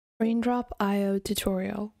Raindrop IO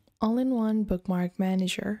tutorial, all-in-one bookmark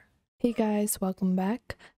manager. Hey guys, welcome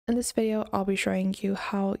back. In this video, I'll be showing you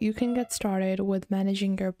how you can get started with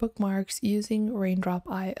managing your bookmarks using Raindrop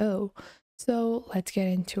IO. So let's get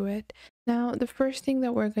into it. Now, the first thing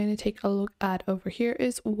that we're going to take a look at over here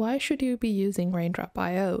is why should you be using Raindrop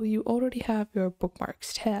IO? You already have your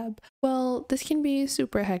bookmarks tab. Well, this can be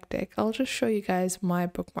super hectic. I'll just show you guys my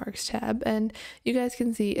bookmarks tab, and you guys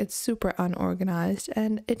can see it's super unorganized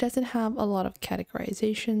and it doesn't have a lot of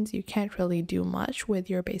categorizations. You can't really do much with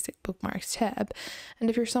your basic bookmarks tab. And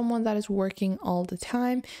if you're someone that is working all the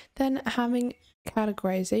time, then having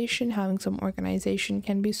categorization, having some organization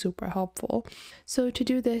can be super helpful. So to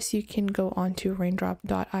do this, you can go onto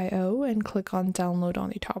raindrop.io and click on download on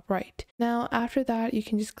the top right. Now after that, you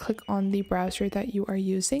can just click on the browser that you are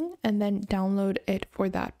using and then download it for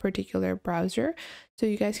that particular browser. So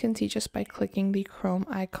you guys can see just by clicking the Chrome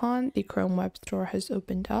icon, the Chrome web store has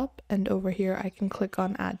opened up, and over here I can click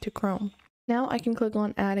on add to Chrome. Now I can click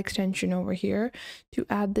on add extension over here to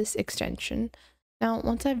add this extension. Now,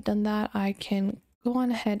 once I've done that, I can go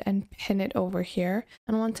on ahead and pin it over here.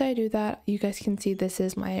 And once I do that, you guys can see this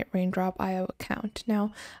is my Raindrop IO account.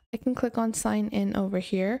 Now, I can click on sign in over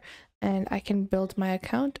here and I can build my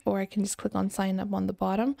account, or I can just click on sign up on the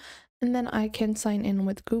bottom. And then I can sign in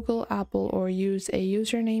with Google, Apple, or use a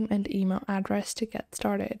username and email address to get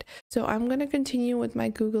started. So I'm going to continue with my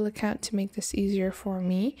Google account to make this easier for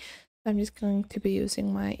me. I'm just going to be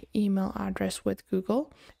using my email address with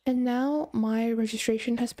Google. And now my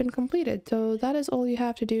registration has been completed. So that is all you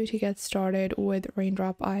have to do to get started with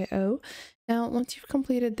Raindrop IO. Now, once you've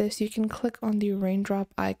completed this, you can click on the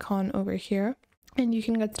Raindrop icon over here and you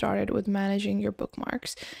can get started with managing your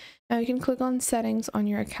bookmarks. Now you can click on settings on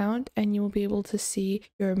your account and you will be able to see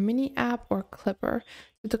your mini app or clipper.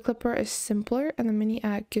 The clipper is simpler and the mini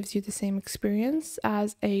app gives you the same experience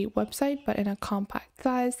as a website but in a compact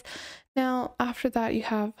size. Now after that, you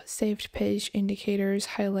have saved page indicators,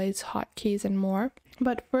 highlights, hotkeys, and more.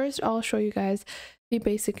 But first I'll show you guys the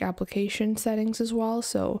basic application settings as well.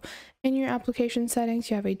 So in your application settings,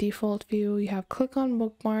 you have a default view, you have click on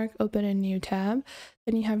bookmark, open a new tab,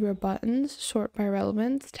 then you have your buttons, sort by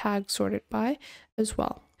relevance, tag sorted by as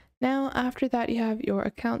well. Now after that, you have your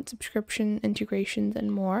account, subscription, integrations, and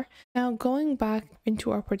more. Now going back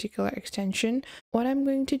into our particular extension, what I'm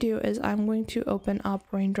going to do is I'm going to open up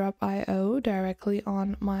Raindrop IO directly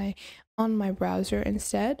on my browser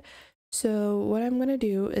instead. So what I'm going to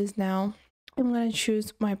do is now I'm going to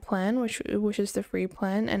choose my plan, which is the free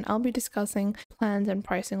plan, and I'll be discussing plans and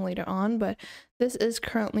pricing later on, but this is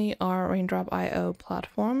currently our Raindrop IO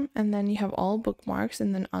platform. And then you have all bookmarks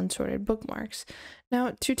and then unsorted bookmarks.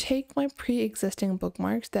 Now to take my pre-existing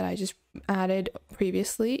bookmarks that I just added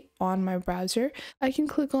previously on my browser, I can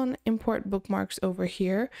click on import bookmarks over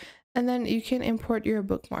here, and then you can import your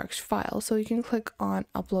bookmarks file. So you can click on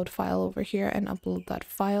upload file over here and upload that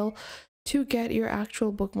file. To get your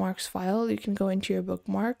actual bookmarks file, you can go into your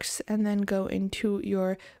bookmarks and then go into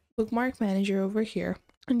your bookmark manager over here,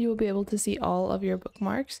 and you will be able to see all of your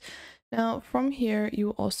bookmarks. Now from here,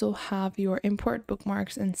 you also have your import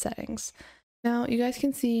bookmarks and settings. Now you guys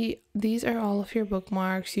can see these are all of your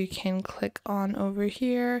bookmarks. You can click on over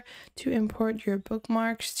here to import your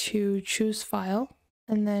bookmarks, to choose file.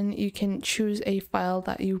 And then you can choose a file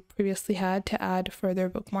that you previously had to add further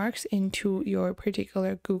bookmarks into your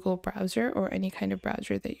particular Google browser or any kind of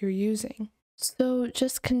browser that you're using. So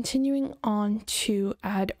just continuing on to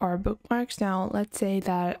add our bookmarks. Now, let's say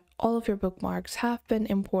that all of your bookmarks have been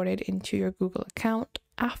imported into your Google account.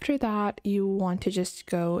 After that, you want to just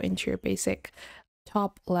go into your basic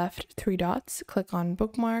top left 3 dots, click on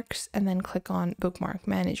bookmarks, and then click on bookmark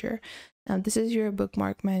manager. Now this is your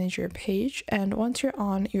bookmark manager page, and once you're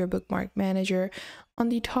on your bookmark manager, on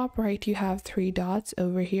the top right you have 3 dots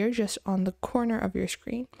over here just on the corner of your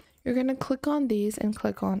screen. You're going to click on these and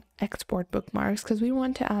click on export bookmarks because we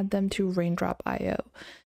want to add them to Raindrop IO.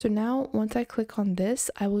 So now once I click on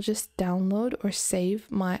this, I will just download or save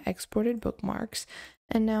my exported bookmarks.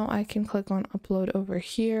 And now I can click on upload over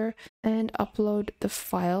here and upload the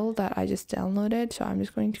file that I just downloaded. So I'm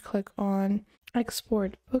just going to click on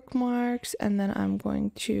export bookmarks, and then I'm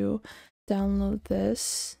going to download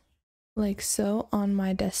this like so on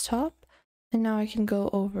my desktop. And now I can go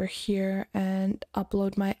over here and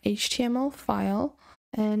upload my HTML file.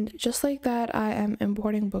 And just like that, I am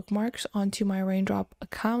importing bookmarks onto my Raindrop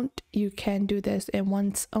account. You can do this in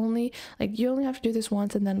once only, like you only have to do this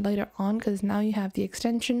once, and then later on, because now you have the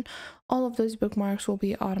extension, all of those bookmarks will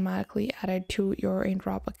be automatically added to your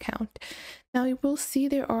Raindrop account. Now you will see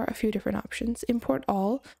there are a few different options: import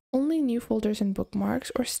all, only new folders and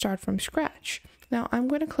bookmarks or start from scratch. Now I'm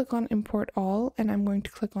going to click on import all and I'm going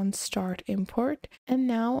to click on start import. And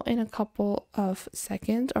now in a couple of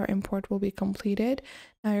seconds, our import will be completed.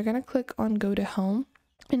 Now you're going to click on go to home.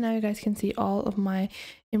 And now you guys can see all of my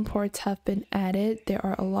imports have been added. There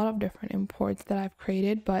are a lot of different imports that I've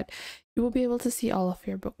created, but you will be able to see all of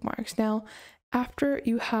your bookmarks. Now, after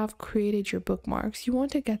you have created your bookmarks, you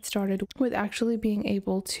want to get started with actually being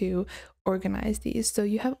able to organize these. So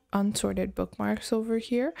you have unsorted bookmarks over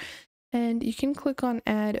here. And you can click on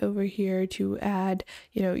add over here to add,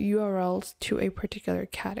 URLs to a particular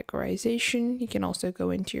categorization. You can also go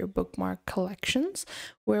into your bookmark collections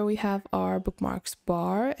where we have our bookmarks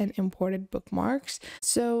bar and imported bookmarks.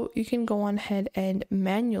 So you can go on ahead and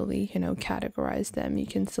manually, categorize them. You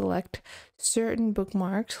can select certain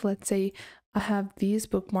bookmarks. Let's say I have these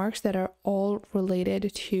bookmarks that are all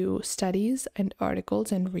related to studies and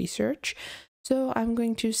articles and research. So I'm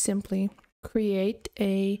going to simply create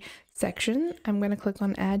a section. I'm going to click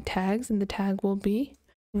on add tags and the tag will be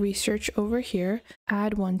research over here.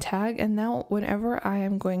 Add one tag, and now whenever I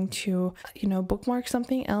am going to bookmark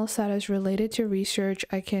something else that is related to research,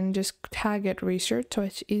 I can just tag it research so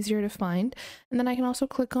it's easier to find. And then I can also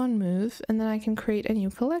click on move and then I can create a new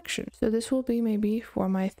collection. So this will be maybe for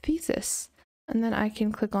my thesis. And then I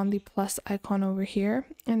can click on the plus icon over here.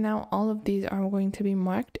 And now all of these are going to be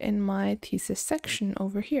marked in my thesis section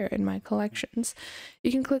over here in my collections.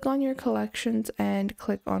 You can click on your collections and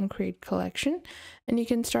click on create collection. And you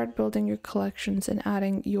can start building your collections and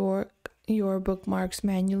adding your bookmarks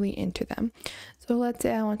manually into them. So let's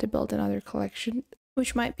say I want to build another collection,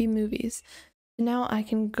 which might be movies. Now I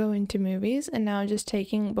can go into movies, and now just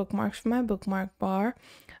taking bookmarks from my bookmark bar,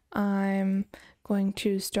 I'm going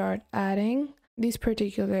to start adding these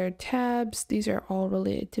particular tabs. These are all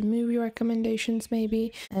related to movie recommendations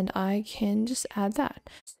maybe, and I can just add that.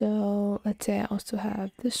 So let's say I also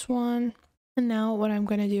have this one. And now what I'm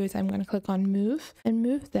going to do is I'm going to click on move and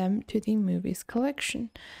move them to the movies collection.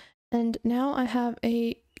 And now I have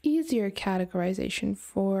a easier categorization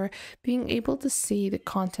for being able to see the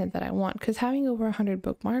content that I want, because having over 100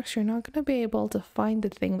 bookmarks, you're not going to be able to find the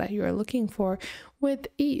thing that you are looking for with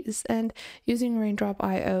ease, and using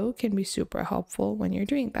Raindrop.io can be super helpful when you're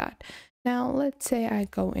doing that. Now let's say I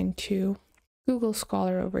go into Google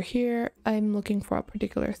Scholar over here. I'm looking for a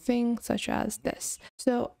particular thing such as this.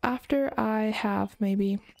 So after I have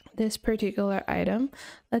maybe this particular item,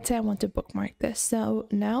 let's say I want to bookmark this. So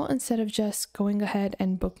now instead of just going ahead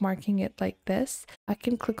and bookmarking it like this, I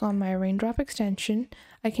can click on my Raindrop extension.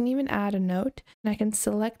 I can even add a note, and I can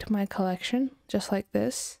select my collection just like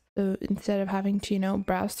this. So instead of having to,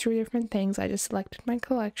 browse through different things, I just selected my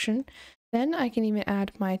collection. Then I can even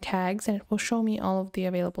add my tags, and it will show me all of the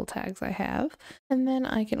available tags I have. And then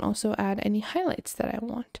I can also add any highlights that I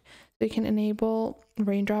want. So you can enable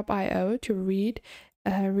Raindrop.io to read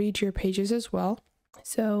your pages as well.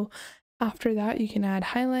 So after that, you can add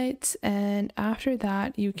highlights, and after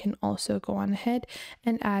that, you can also go on ahead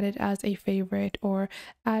and add it as a favorite or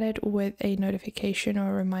add it with a notification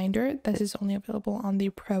or a reminder. This is only available on the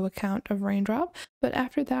pro account of Raindrop, but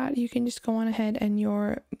after that, you can just go on ahead and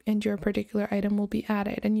your particular item will be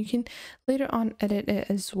added, and you can later on edit it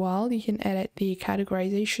as well. You can edit the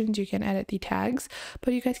categorizations, you can edit the tags,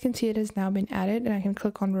 but you guys can see it has now been added, and I can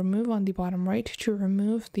click on remove on the bottom right to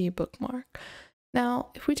remove the bookmark. Now,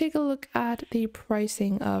 if we take a look at the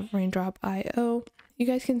pricing of Raindrop.io, you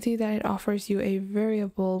guys can see that it offers you a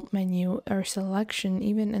variable menu or selection.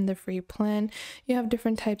 Even in the free plan, you have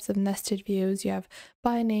different types of nested views. You have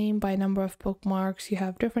by name, by number of bookmarks. You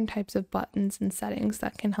have different types of buttons and settings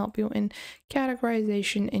that can help you in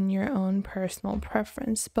categorization in your own personal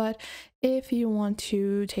preference. But if you want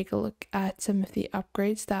to take a look at some of the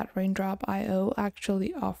upgrades that Raindrop.io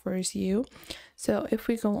actually offers you, so if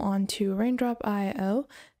we go on to Raindrop.io,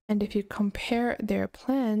 and if you compare their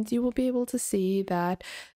plans, you will be able to see that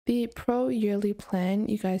the pro yearly plan,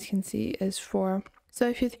 you guys can see, is for, so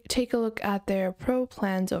if you take a look at their pro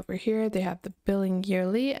plans over here, they have the billing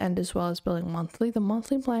yearly and as well as billing monthly. The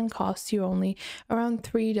monthly plan costs you only around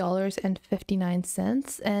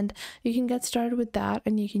 $3.59, and you can get started with that,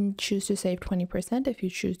 and you can choose to save 20% if you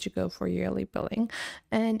choose to go for yearly billing.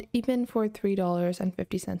 And even for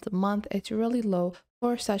 $3.50 a month, it's really low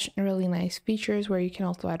for such really nice features where you can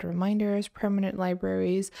also add reminders, permanent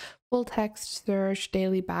libraries, full text search,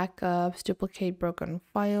 daily backups, duplicate broken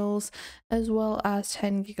files, as well as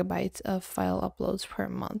 10 gigabytes of file uploads per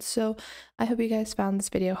month. So I hope you guys found this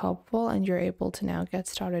video helpful and you're able to now get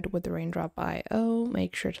started with the Raindrop.io.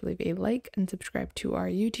 Make sure to leave a like and subscribe to our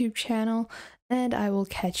YouTube channel, and I will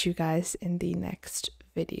catch you guys in the next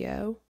video.